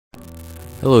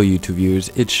Hello YouTube viewers,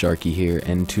 it's Sharky here,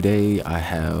 and today I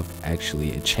have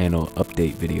actually a channel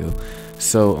update video.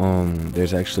 So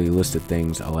there's actually a list of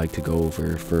things I like to go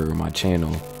over for my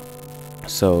channel.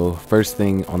 So first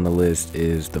thing on the list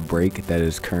is the break that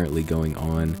is currently going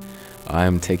on.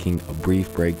 I'm taking a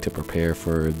brief break to prepare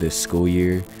for this school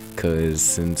year, because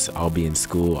since I'll be in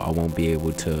school I won't be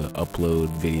able to upload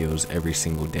videos every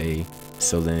single day.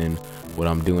 So then what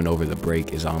I'm doing over the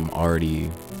break is I'm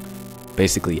already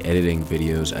basically editing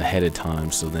videos ahead of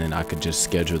time, so then I could just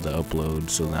schedule the upload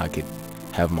so that I could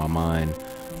have my mind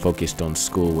focused on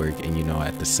schoolwork and, you know,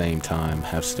 at the same time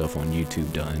have stuff on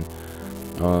YouTube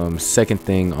done. Second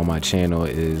thing on my channel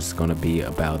is going to be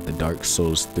about the Dark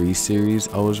Souls 3 series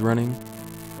I was running.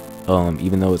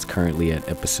 Even though it's currently at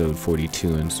episode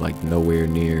 42 and it's like nowhere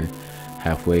near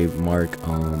halfway mark,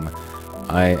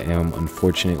 I am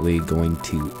unfortunately going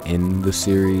to end the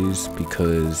series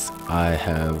because I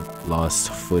have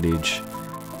lost footage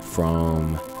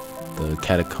from the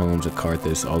Catacombs of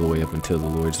Carthus all the way up until the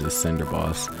Lords of the Cinder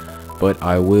boss. But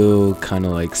I will kind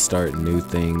of like start a new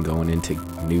thing going into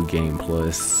New Game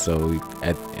Plus, so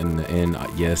in the end,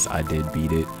 yes, I did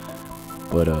beat it.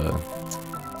 But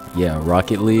yeah,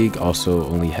 Rocket League also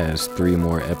only has 3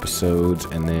 more episodes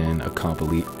and then a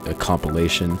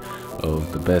compilation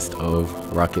of the best of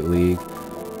Rocket League.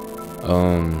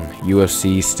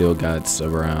 UFC still got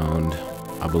around,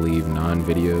 I believe, 9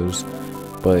 videos.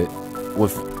 But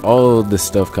with all this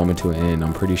stuff coming to an end,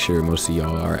 I'm pretty sure most of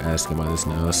y'all are asking about this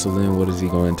now. So then what is he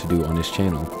going to do on his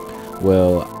channel?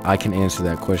 Well, I can answer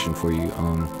that question for you.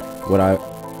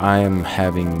 I am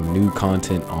having new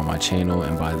content on my channel,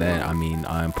 and by that I mean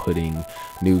I'm putting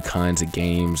new kinds of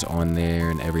games on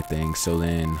there and everything, so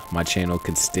then my channel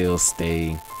can still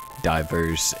stay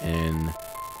diverse in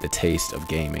the taste of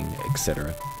gaming,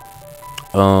 etc.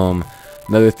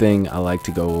 Another thing I like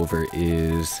to go over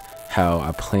is how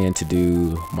I plan to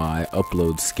do my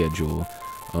upload schedule.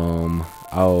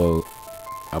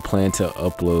 I plan to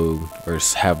upload or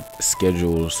have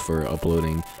schedules for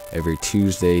uploading every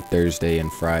Tuesday, Thursday,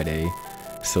 and Friday.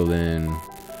 So then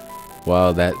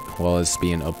while it's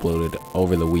being uploaded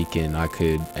over the weekend, I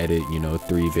could edit, 3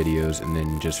 videos and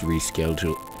then just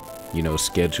reschedule,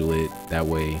 schedule it that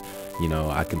way,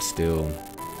 I can still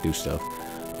do stuff.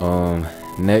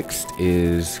 Next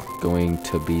is going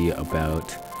to be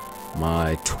about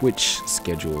my Twitch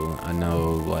schedule. I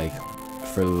know, like,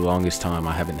 for the longest time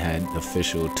I haven't had an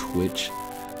official Twitch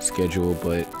schedule,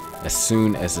 but as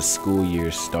soon as the school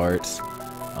year starts,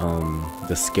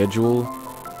 the schedule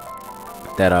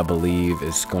that I believe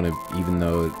is going to, even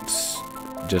though it's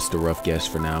just a rough guess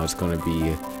for now, it's going to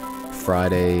be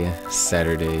Friday,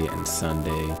 Saturday, and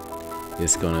Sunday.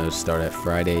 It's going to start at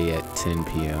Friday at 10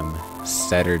 p.m.,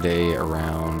 Saturday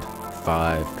around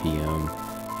 5 p.m.,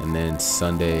 and then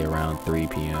Sunday around 3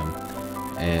 p.m.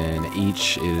 And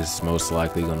each is most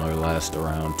likely going to last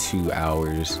around 2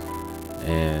 hours.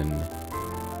 And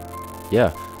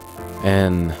yeah,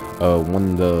 and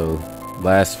one of the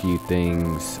last few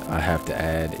things I have to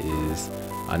add is,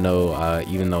 I know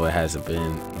even though it hasn't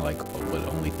been like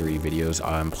only 3 videos,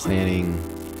 I'm planning,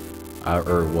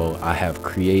 I have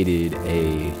created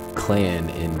a clan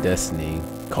in Destiny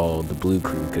called the Blue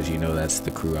Crew, because that's the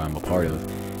crew I'm a part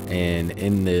of. And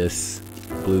in this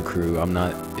Blue Crew,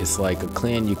 it's like a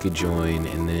clan you could join,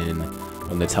 and then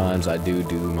on the times I do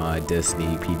my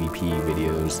Destiny PvP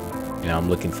videos and I'm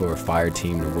looking for a fire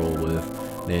team to roll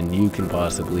with, then you can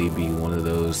possibly be one of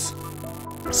those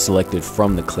selected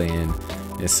from the clan,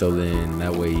 and so then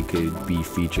that way you could be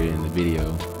featured in the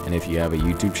video. And if you have a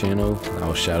YouTube channel,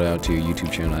 I'll shout out to your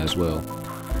YouTube channel as well.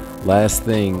 Last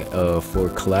thing, for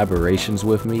collaborations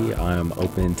with me, I'm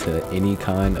open to any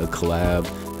kind of collab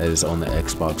that is on the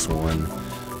Xbox One.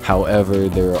 However,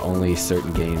 there are only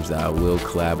certain games that I will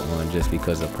collab on just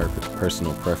because of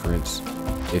personal preference.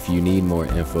 If you need more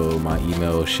info, my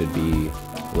email should be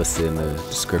listed in the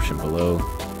description below.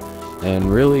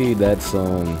 And really, that's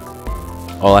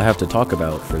all I have to talk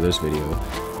about for this video.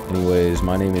 Anyways,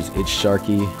 my name is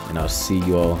ITZsharky, and I'll see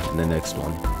you all in the next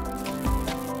one.